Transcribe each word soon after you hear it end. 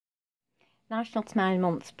National Smile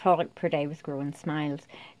Month's product per day with Growing Smiles.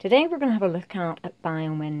 Today we're going to have a look at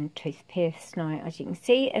BioMin Toothpaste. Now, as you can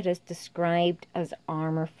see, it is described as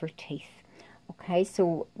Armour for teeth. Okay,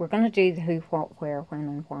 so we're going to do the who, what, where, when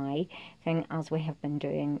and why thing as we have been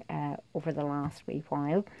doing over the last wee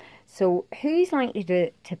while. So who's likely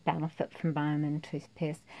to benefit from BioMin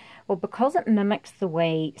Toothpaste? Well, because it mimics the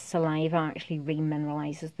way saliva actually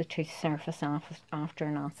remineralises the tooth surface after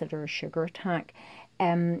an acid or a sugar attack.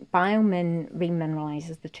 BioMin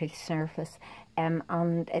remineralises the tooth surface, and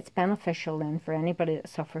it's beneficial then for anybody that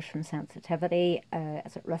suffers from sensitivity,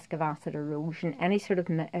 is at risk of acid erosion, any sort of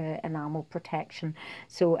enamel protection.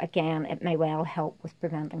 So again, it may well help with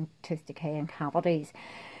preventing tooth decay and cavities.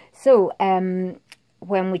 So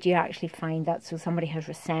when would you actually find that? So somebody has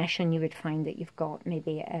recession, you would find that you've got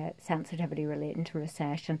maybe a sensitivity relating to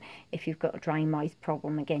recession. If you've got a dry mouth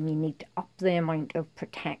problem, again, you need to up the amount of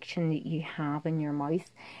protection that you have in your mouth.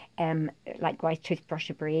 Likewise, toothbrush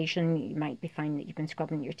abrasion, you might be finding that you've been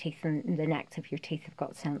scrubbing your teeth and the necks of your teeth have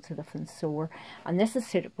got sensitive and sore. And this is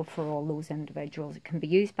suitable for all those individuals. It can be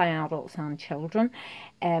used by adults and children,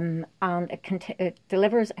 and it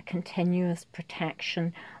delivers a continuous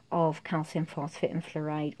protection of calcium, phosphate and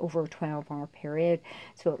fluoride over a 12-hour period.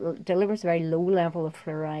 So it delivers a very low level of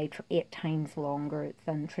fluoride for 8 times longer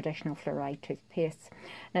than traditional fluoride toothpastes.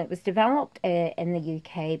 Now, it was developed in the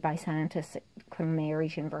UK by scientists at Queen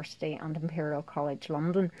Mary's University and Imperial College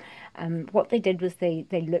London. What they did was they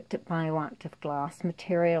looked at bioactive glass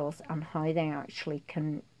materials and how they actually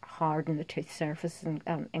can harden the tooth surface and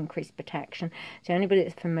increase protection. So anybody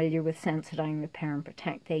that's familiar with Sensodyne Repair and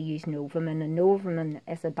Protect, they use Novamin, and Novamin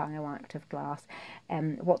is a bioactive glass.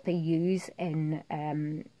 What they use in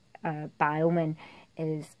BioMin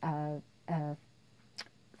is fluoride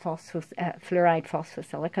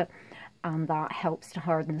phosphosilica, and that helps to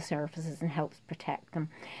harden the surfaces and helps protect them.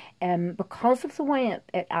 Because of the way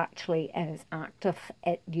it actually is active,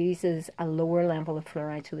 it uses a lower level of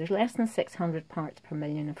fluoride. So there's less than 600 parts per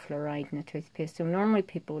million of fluoride in a toothpaste. So normally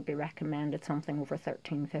people would be recommended something over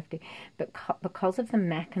 1350. But because of the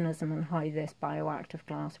mechanism and how this bioactive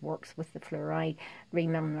glass works with the fluoride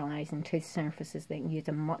remineralising tooth surfaces, they can use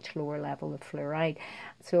a much lower level of fluoride.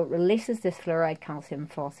 So it releases this fluoride calcium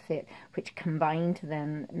phosphate, which combine to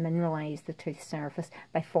then mineralise the tooth surface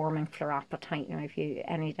by forming fluorapatite. Now, if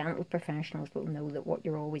any dental professionals will know that what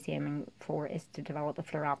you're always aiming for is to develop a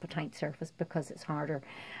fluorapatite surface because it's harder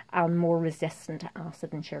and more resistant to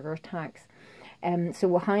acid and sugar attacks.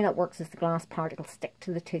 So how that works is the glass particles stick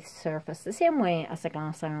to the tooth surface the same way as a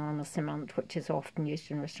glass iron or cement, which is often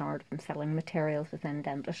used in restorative and filling materials within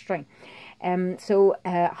dentistry. Where do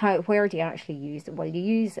you actually use it? Well, you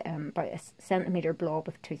use about a centimetre blob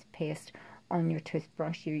of toothpaste on your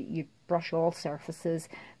toothbrush. You brush all surfaces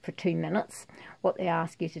for 2 minutes. What they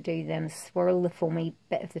ask you to do then is swirl the foamy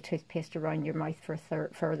bit of the toothpaste around your mouth for a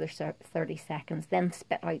further 30 seconds, then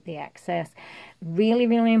spit out the excess. Really,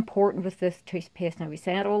 really important with this toothpaste. Now, we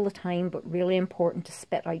say it all the time, but really important to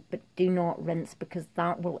spit out, but do not rinse, because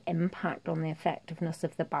that will impact on the effectiveness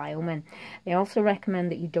of the BioMin. They also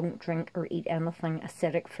recommend that you don't drink or eat anything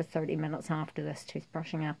acidic for 30 minutes after this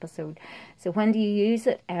toothbrushing episode. So when do you use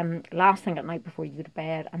it? Last thing at night before you go to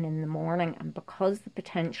bed and in the morning. And because the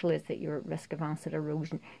potential is that you're at risk of acid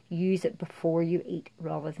erosion, use it before you eat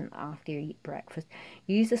rather than after you eat breakfast.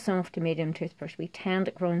 Use a soft to medium toothbrush. We tend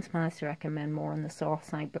at Growing Smiles to recommend more on the soft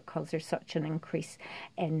side because there's such an increase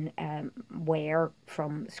in wear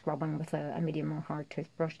from scrubbing with a medium or hard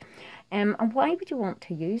toothbrush. And why would you want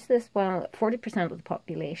to use this? Well, 40% of the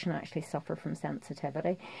population actually suffer from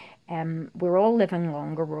sensitivity. We're all living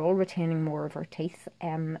longer, we're all retaining more of our teeth,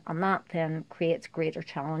 and that then creates greater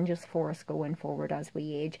challenges for us going forward as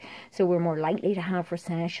we age. So we're more likely to have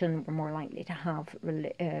recession, we're more likely to have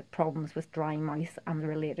problems with dry mouth and the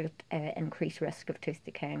related increased risk of tooth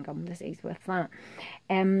decay and gum disease with that.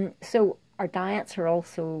 So our diets are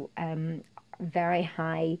also very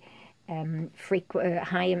high,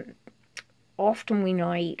 often we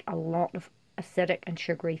now eat a lot of acidic and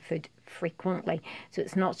sugary food frequently. So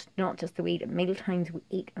it's not just that we eat at meal times, we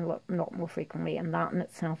eat a lot more frequently, and that in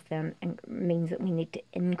itself then means that we need to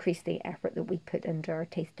increase the effort that we put into our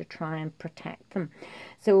teeth to try and protect them.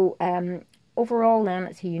 So overall then,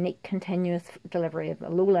 it's a unique continuous delivery of a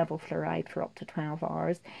low level fluoride for up to 12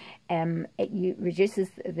 hours. It reduces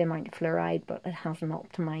the amount of fluoride, but it has an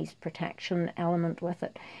optimised protection element with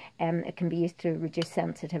it. It can be used to reduce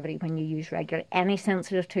sensitivity when you use regularly. Any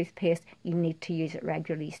sensitive toothpaste, you need to use it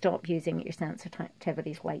regularly. Stop using it, your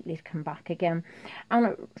sensitivity is likely to come back again. And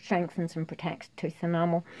it strengthens and protects tooth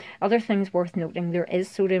enamel. Other things worth noting, there is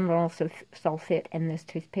sodium lauryl sulfate in this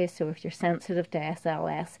toothpaste, so if you're sensitive to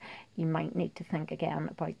SLS, you might need to think again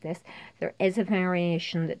about this. There is a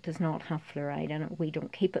variation that does not have fluoride in it. We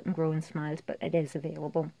don't keep it in Growing Smiles, but it is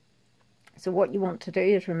available. So what you want to do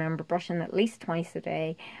is remember brushing at least twice a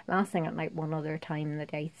day, lasting at night one other time in the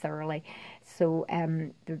day thoroughly. So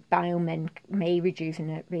the BioMin may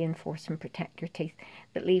rejuvenate, reinforce and protect your teeth.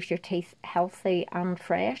 That leaves your teeth healthy and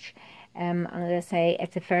fresh. And as I say,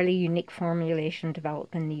 it's a fairly unique formulation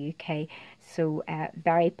developed in the UK. So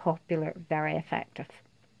very popular, very effective.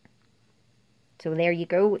 So there you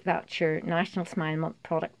go. That's your National Smile Month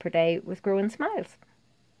product per day with Growing Smiles.